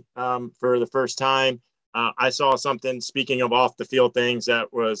away for the first time. I saw something, speaking of off the field things,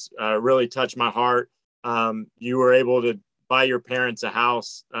 that was really touched my heart. You were able to buy your parents a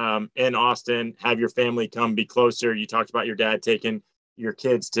house in Austin, have your family come be closer. You talked about your dad taking your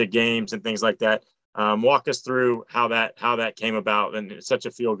kids to games and things like that. Walk us through how that came about, and it's such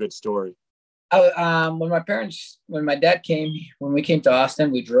a feel-good story. When we came to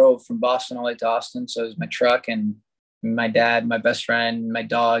Austin, we drove from Boston all the way to Austin. So it was my truck and my dad, my best friend, my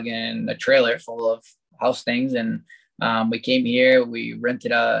dog, and a trailer full of house things. And we came here, we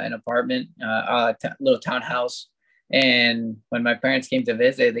rented an apartment, little townhouse. And when my parents came to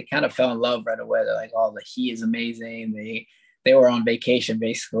visit, they kind of fell in love right away. They're like, oh, he is amazing. They were on vacation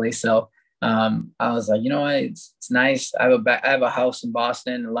basically. So I was like, you know what, it's nice. I have a house in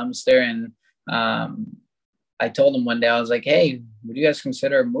Boston, in Leominster, and I told them one day, I was like, hey, would you guys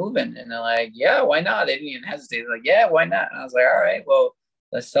consider moving? And they're like, yeah, why not? They didn't even hesitate. They're like, yeah, why not? And I was like, all right, well,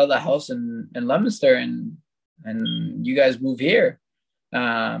 let's sell the house in Leominster and you guys move here.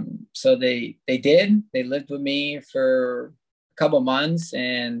 So they did. They lived with me for a couple months,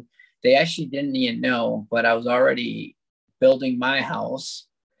 and they actually didn't even know, but I was already building my house.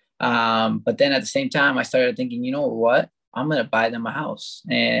 But then at the same time, I started thinking, you know what? I'm going to buy them a house.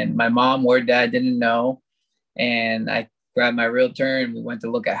 And my mom or dad didn't know. And I grabbed my realtor and we went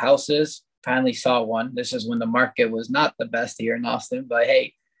to look at houses. Finally saw one. This is when the market was not the best here in Austin, but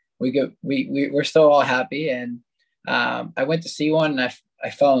hey, we're still all happy. And I went to see one and I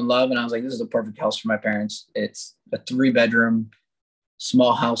fell in love, and I was like, this is the perfect house for my parents. It's a 3-bedroom,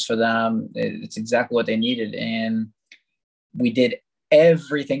 small house for them. It's exactly what they needed. And we did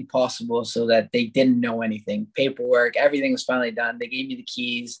everything possible so that they didn't know anything. Paperwork, everything was finally done. They gave me the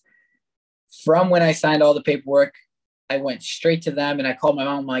keys. From when I signed all the paperwork, I went straight to them and I called my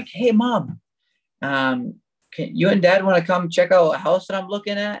mom. I'm like, hey, Mom, can you and Dad want to come check out a house that I'm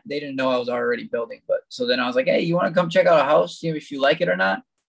looking at? They didn't know I was already building. But so then I was like, hey, you want to come check out a house, see if you like it or not?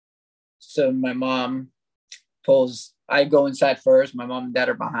 So my mom I go inside first. My mom and dad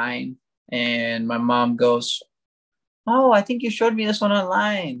are behind. And my mom goes, oh, I think you showed me this one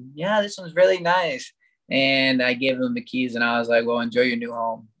online. Yeah, this one's really nice. And I gave them the keys and I was like, well, enjoy your new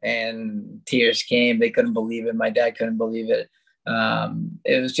home. And tears came. They couldn't believe it. My dad couldn't believe it.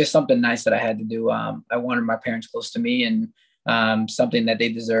 It was just something nice that I had to do. I wanted my parents close to me and something that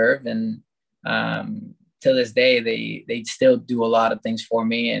they deserve. And to this day, they still do a lot of things for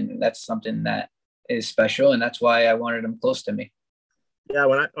me. And that's something that is special. And that's why I wanted them close to me. Yeah,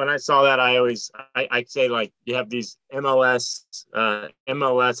 when I saw that, I say, like, you have these MLS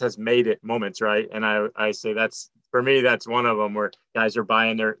has made it moments, right? And I say for me that's one of them, where guys are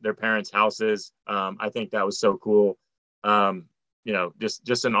buying their parents' houses. I think that was so cool.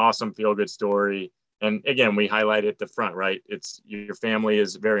 Just an awesome feel good story. And again, we highlight at the front, right? It's your family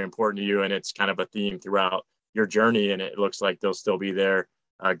is very important to you, and it's kind of a theme throughout your journey. And it looks like they'll still be there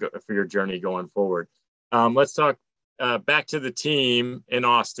for your journey going forward. Let's talk. Back to the team in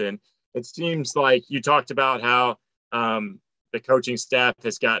Austin. It seems like you talked about how the coaching staff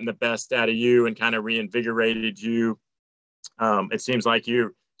has gotten the best out of you and kind of reinvigorated you. It seems like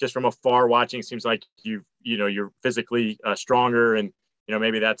you, just from afar watching, seems like you're physically stronger, and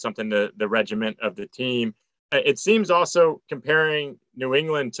maybe that's something the regiment of the team. It seems also, comparing New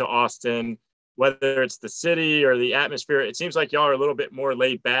England to Austin, whether it's the city or the atmosphere, it seems like y'all are a little bit more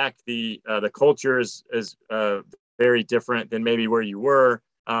laid back. The culture is very different than maybe where you were.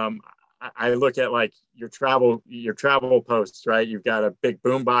 I look at like your travel posts, right? You've got a big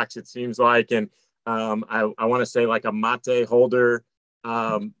boom box, it seems like, and I want to say like a mate holder.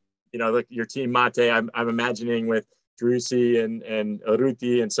 Like your team mate. I'm imagining with Drusi and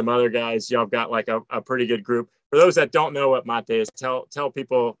Urruti and some other guys, y'all got like a pretty good group. For those that don't know what mate is, tell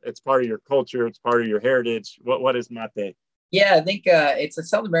people it's part of your culture, it's part of your heritage. What is mate? Yeah, I think it's a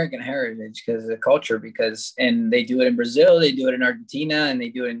South American heritage because the culture, and they do it in Brazil, they do it in Argentina, and they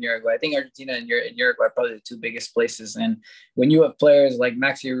do it in Uruguay. I think Argentina and Uruguay are probably the two biggest places. And when you have players like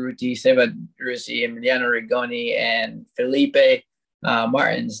Maxi Urruti, Seba Rossi, Emiliano Rigoni, and Felipe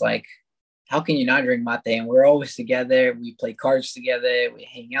Martins, like, how can you not drink mate? And we're always together. We play cards together. We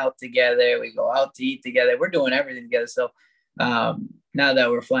hang out together. We go out to eat together. We're doing everything together. So now that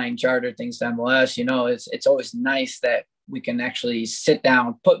we're flying charter things to MLS, it's always nice that we can actually sit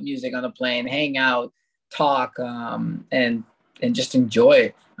down, put music on the plane, hang out, talk, and just enjoy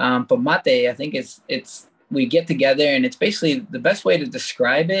it. But mate, I think it's we get together, and it's basically the best way to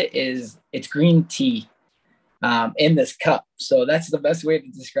describe it is it's green tea in this cup. So that's the best way to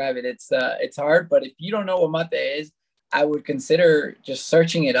describe it. It's hard, but if you don't know what mate is, I would consider just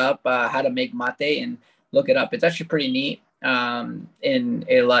searching it up, how to make mate, and look it up. It's actually pretty neat. And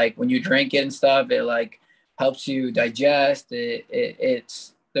it, like, when you drink it and stuff, it like helps you digest.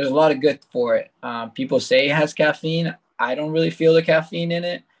 It's there's a lot of good for it. People say it has caffeine. I don't really feel the caffeine in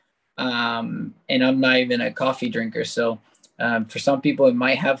it. And I'm not even a coffee drinker, so for some people, it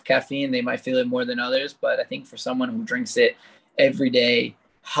might have caffeine. They might feel it more than others. But I think for someone who drinks it every day,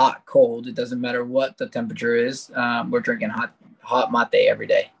 hot, cold, it doesn't matter what the temperature is. We're drinking hot mate every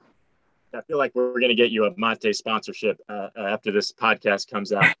day. I feel like we're going to get you a mate sponsorship after this podcast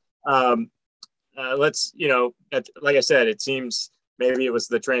comes out. Let's, like I said, it seems maybe it was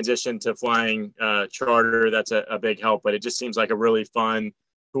the transition to flying charter. That's a big help, but it just seems like a really fun,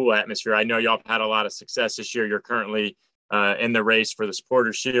 cool atmosphere. I know y'all have had a lot of success this year. You're currently in the race for the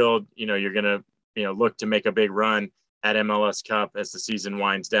Supporters Shield. You're going to, look to make a big run at MLS Cup as the season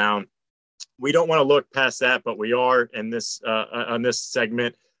winds down. We don't want to look past that, but we are in this on this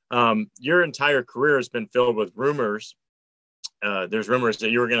segment. Your entire career has been filled with rumors. There's rumors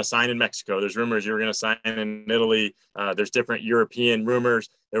that you were going to sign in Mexico. There's rumors you were going to sign in Italy. There's different European rumors.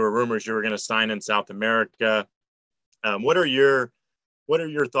 There were rumors you were going to sign in South America. What are your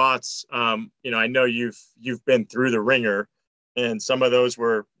thoughts? I know you've been through the ringer, and some of those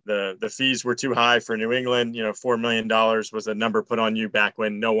were the fees were too high for New England. $4 million was a number put on you back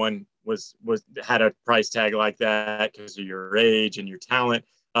when no one had a price tag like that because of your age and your talent.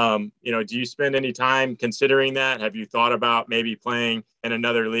 Do you spend any time considering that? Have you thought about maybe playing in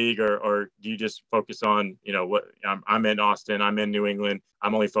another league, or do you just focus on, what I'm in Austin, I'm in New England,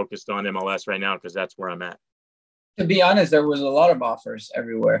 I'm only focused on MLS right now because that's where I'm at? To be honest, there was a lot of offers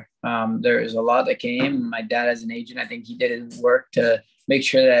everywhere. There is a lot that came. My dad, as an agent, I think he did his work to make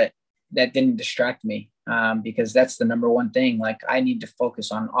sure that didn't distract me, because that's the number one thing. Like, I need to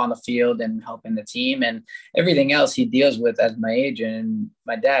focus on the field and helping the team, and everything else he deals with as my agent and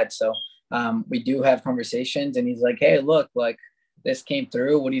my dad. So we do have conversations, and he's like, "Hey, look, like, this came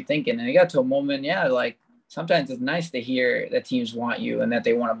through. What are you thinking?" And it got to a moment, yeah, like, sometimes it's nice to hear that teams want you and that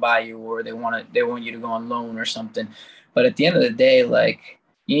they want to buy you, or they want you to go on loan or something. But at the end of the day, like,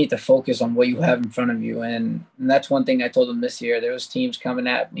 you need to focus on what you have in front of you. And that's one thing I told them this year. There was teams coming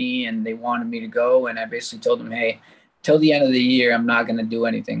at me and they wanted me to go. And I basically told them, hey, till the end of the year, I'm not going to do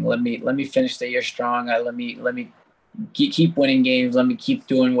anything. Let me finish the year strong. Let me keep winning games. Let me keep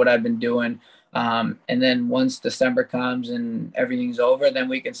doing what I've been doing. And then once December comes and everything's over, then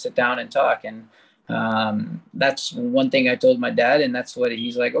we can sit down and talk. And that's one thing I told my dad, and that's what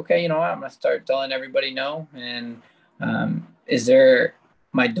he's like, okay, I'm going to start telling everybody no. And is there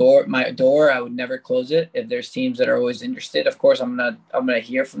my door, I would never close it. If there's teams that are always interested, of course, I'm going to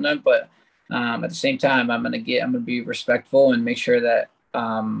hear from them. But at the same time, I'm going to be respectful and make sure that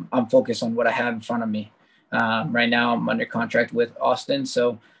I'm focused on what I have in front of me. Right now I'm under contract with Austin.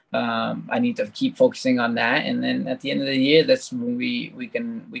 So I need to keep focusing on that, and then at the end of the year, that's when we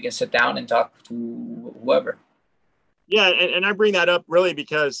can sit down and talk to whoever. Yeah, and I bring that up really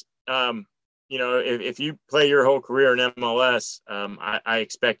because if you play your whole career in MLS, I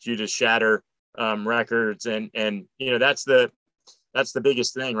expect you to shatter records, and that's the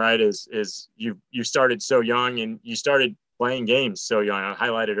biggest thing, right? Is you started so young and you started playing games so young. I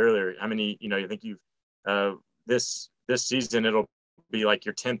highlighted earlier how many I think you've this season it'll be like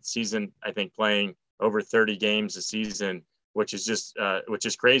your 10th season, I think, playing over 30 games a season, which is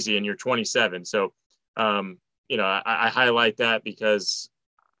crazy. And you're 27. So, I highlight that because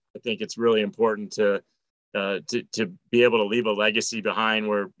I think it's really important to be able to leave a legacy behind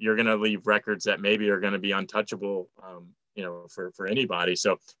where you're going to leave records that maybe are going to be untouchable, for anybody.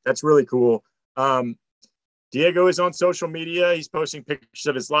 So that's really cool. Diego is on social media. He's posting pictures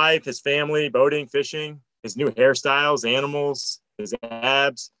of his life, his family, boating, fishing, his new hairstyles, animals, his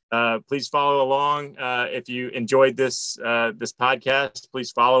abs. Please follow along. If you enjoyed this podcast,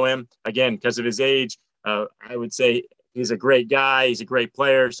 please follow him. Again, because of his age, I would say He's a great guy. He's a great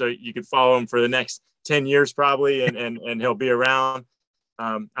player. So you could follow him for the next 10 years probably, and he'll be around.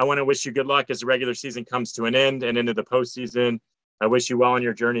 I want to wish you good luck as the regular season comes to an end and into the postseason. I wish you well on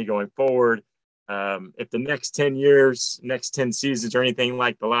your journey going forward. If the next 10 years, next 10 seasons are anything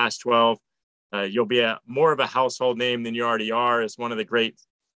like the last 12, you'll be more of a household name than you already are as one of the great,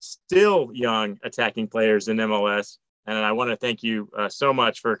 still young attacking players in MLS. And I want to thank you so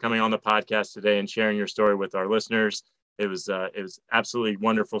much for coming on the podcast today and sharing your story with our listeners. It was absolutely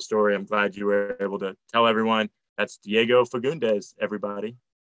wonderful story. I'm glad you were able to tell everyone. That's Diego Fagundez, everybody.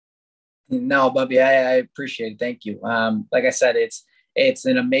 No, Bubby, I appreciate it. Thank you. Like I said, it's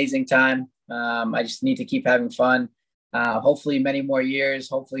an amazing time. I just need to keep having fun. Hopefully many more years,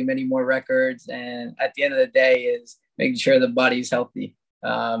 hopefully many more records. And at the end of the day is making sure the body's healthy.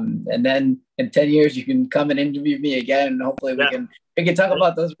 And then in 10 years, you can come and interview me again. And hopefully we can talk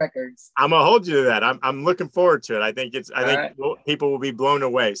about those records. I'm gonna hold you to that. I'm looking forward to it. I think people will be blown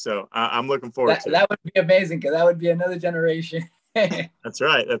away. So I'm looking forward to it. That would be amazing, because that would be another generation. That's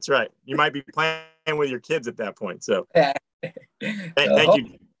right. You might be playing with your kids at that point. So yeah. Thank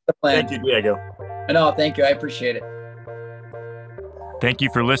you. Thank you, Diego. No, thank you. I appreciate it. Thank you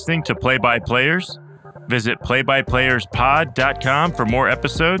for listening to Play by Players. Visit playbyplayerspod.com for more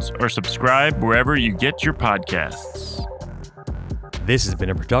episodes or subscribe wherever you get your podcasts. This has been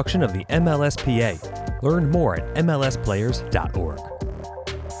a production of the MLSPA. Learn more at mlsplayers.org.